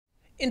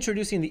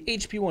Introducing the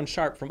HP-1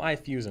 Sharp from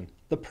iFuzen,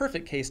 the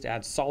perfect case to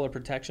add solid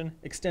protection,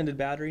 extended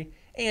battery,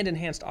 and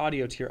enhanced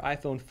audio to your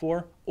iPhone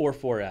 4 or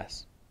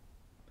 4S.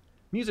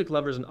 Music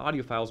lovers and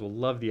audiophiles will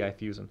love the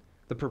iFuzen.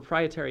 The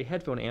proprietary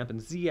headphone amp and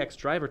ZX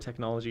driver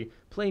technology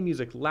play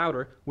music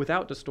louder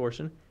without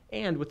distortion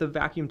and with a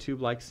vacuum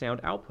tube-like sound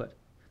output.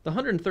 The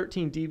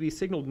 113 dB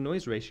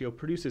signal-to-noise ratio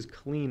produces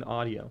clean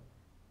audio.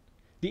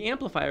 The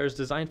amplifier is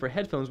designed for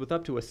headphones with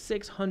up to a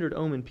 600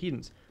 ohm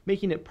impedance,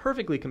 making it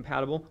perfectly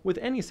compatible with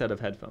any set of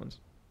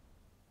headphones.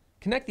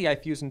 Connect the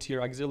iFuzen to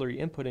your auxiliary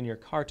input in your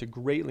car to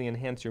greatly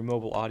enhance your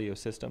mobile audio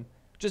system.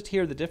 Just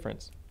hear the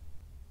difference.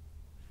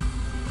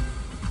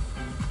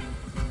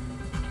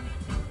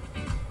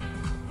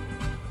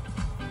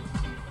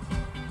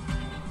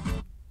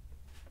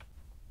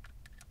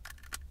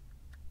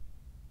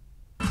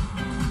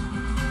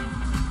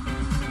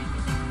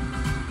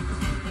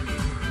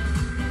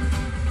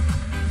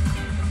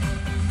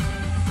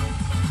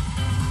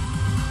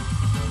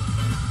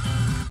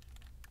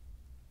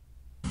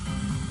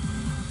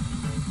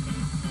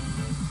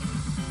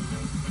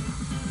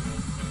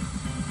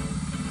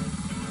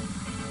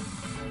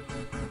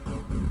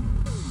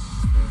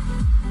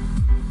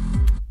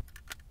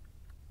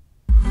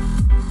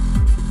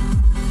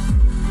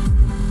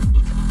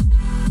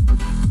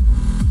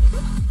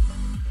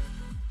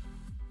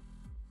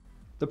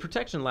 The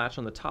protection latch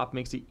on the top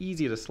makes it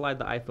easy to slide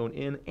the iPhone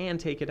in and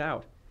take it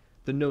out.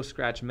 The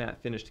no-scratch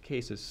matte finished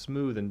case is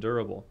smooth and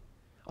durable.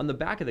 On the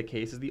back of the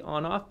case is the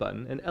on-off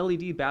button and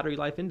LED battery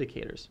life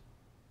indicators.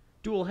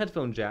 Dual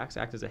headphone jacks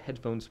act as a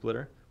headphone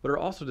splitter, but are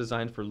also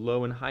designed for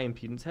low and high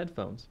impedance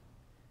headphones.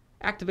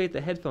 Activate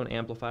the headphone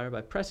amplifier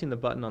by pressing the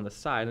button on the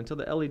side until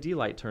the LED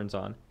light turns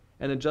on,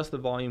 and adjust the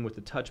volume with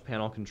the touch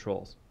panel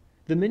controls.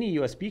 The mini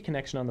USB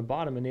connection on the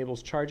bottom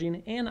enables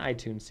charging and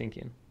iTunes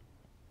syncing.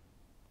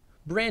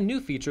 Brand new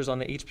features on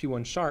the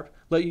HP-1 Sharp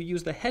let you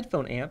use the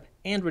headphone amp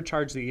and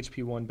recharge the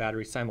HP-1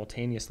 battery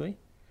simultaneously,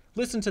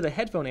 listen to the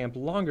headphone amp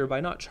longer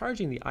by not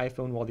charging the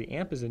iPhone while the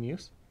amp is in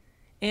use,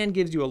 and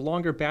gives you a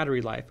longer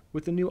battery life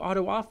with the new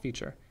auto-off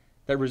feature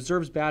that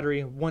reserves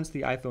battery once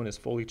the iPhone is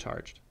fully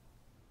charged.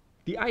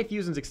 The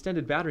iFuzen's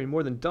extended battery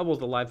more than doubles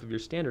the life of your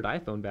standard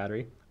iPhone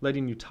battery,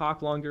 letting you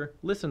talk longer,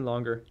 listen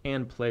longer,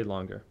 and play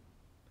longer.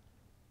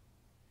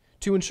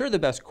 To ensure the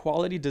best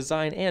quality,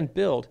 design, and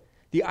build,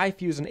 the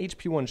iFuzen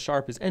HP-1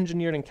 Sharp is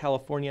engineered in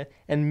California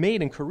and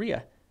made in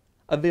Korea.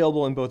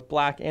 Available in both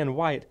black and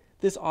white,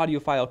 this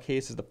audiophile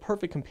case is the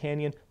perfect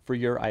companion for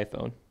your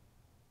iPhone.